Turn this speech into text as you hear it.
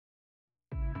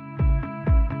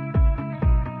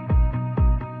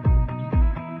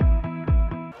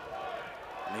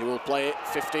Play it,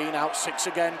 15 out, 6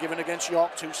 again, given against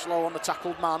York, too slow on the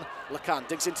tackled man. Lacan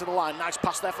digs into the line, nice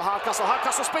pass there for Hardcastle.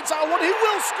 Hardcastle spins out one, he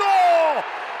will score!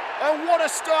 And what a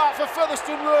start for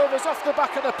Featherstone Rovers off the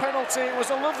back of the penalty. It was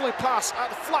a lovely pass,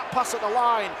 a flat pass at the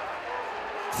line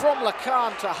from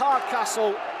Lacan to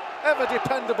Hardcastle. Ever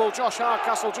dependable Josh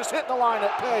Hardcastle just hit the line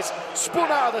at pace,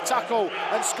 spun out of the tackle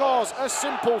and scores a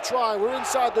simple try. We're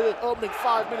inside the opening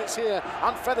 5 minutes here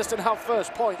and Featherstone have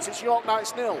first points. It's York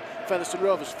Knights 0, Featherstone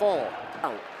Rovers 4.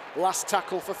 Now, last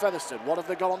tackle for Featherstone. What have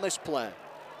they got on this play?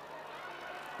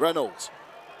 Reynolds,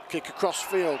 kick across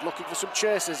field, looking for some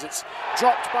chasers. It's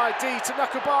dropped by D to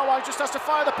Nakubawai, just has to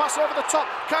fire the pass over the top.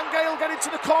 Can Gale get into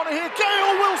the corner here?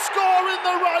 Gale will score in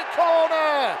the right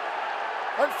corner!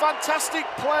 And fantastic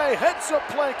play, heads-up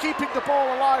play, keeping the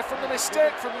ball alive from the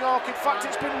mistake from York. In fact,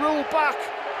 it's been ruled back.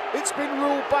 It's been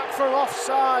ruled back for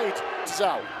offside. It's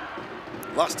out.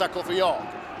 Last tackle for York.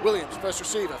 Williams, first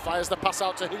receiver, fires the pass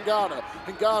out to Hingana.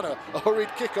 Hingana, a hurried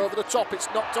kick over the top. It's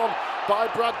knocked on by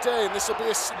Brad Day, and this will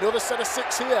be another set of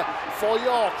 6 here for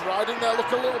York. Riding their luck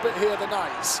a little bit here, the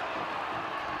Knights.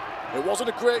 It wasn't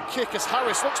a great kick as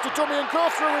Harris looks to dummy and go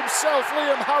through himself.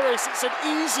 Liam Harris, it's an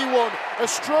easy one, a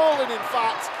strolling in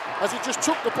fact, as he just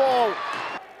took the ball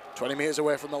 20 metres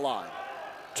away from the line.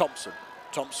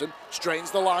 Thompson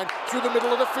strains the line through the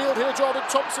middle of the field here. Jordan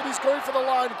Thompson, he's going for the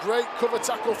line. Great cover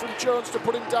tackle from Jones to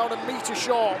put him down a metre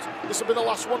short. This will be the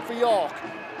last one for York.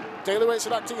 Daly waits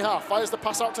at acting half, fires the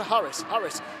pass out to Harris.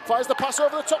 Harris fires the pass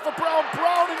over the top for Brown.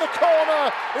 Brown in the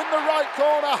corner, in the right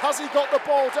corner. Has he got the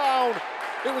ball down?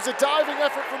 It was a diving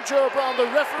effort from Joe Brown. The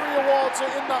referee awards it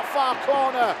in that far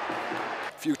corner.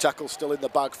 Few tackles still in the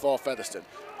bag for Featherstone.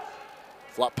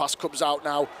 Flat pass comes out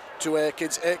now to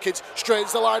Aikins. Aikins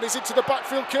straightens the line. He's into the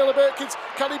backfield. Caleb Aikins.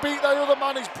 Can he beat that other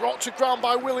man? He's brought to ground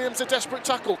by Williams. A desperate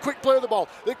tackle. Quick play of the ball.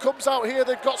 It comes out here.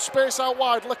 They've got space out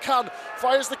wide. Lacan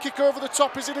fires the kick over the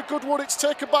top. Is it a good one? It's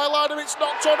taken by Lynham. It's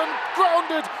knocked on and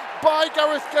grounded by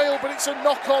Gareth Gale, but it's a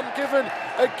knock-on given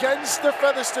against the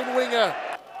Featherstone winger.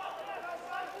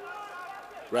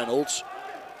 Reynolds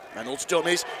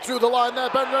dummies through the line there.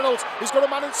 Ben Reynolds, he's got a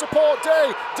man in support.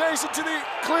 Day's into the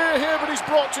clear here, but he's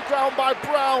brought to ground by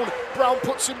Brown. Brown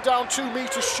puts him down 2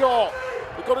 metres short.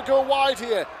 They've got to go wide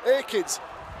here. Aikins,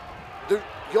 the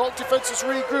York defence has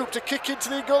regrouped to kick into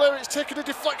the goal there. It's taken a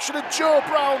deflection and Joe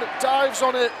Brown dives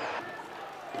on it.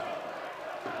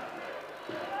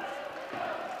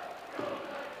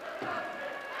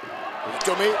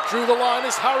 Dummy through the line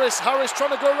is Harris. Harris trying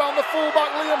to go around the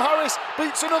fullback. Liam Harris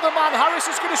beats another man. Harris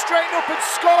is going to straighten up and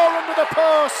score under the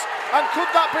post. And could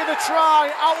that be the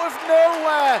try out of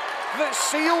nowhere that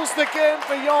seals the game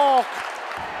for York?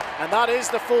 And that is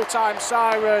the full-time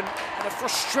siren. And a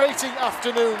frustrating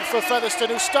afternoon for Featherstone,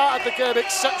 who started the game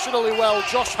exceptionally well.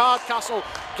 Josh Hardcastle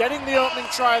getting the opening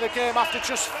try of the game after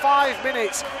just 5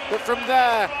 minutes. But from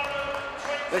there,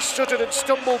 they stuttered and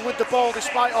stumbled with the ball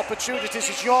despite opportunities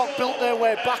as York built their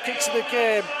way back into the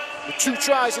game. With 2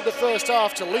 tries in the first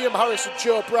half to Liam Harris and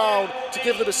Joe Brown to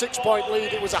give them a 6-point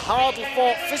lead. It was a hardly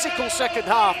fought, physical second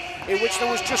half in which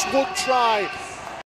there was just 1 try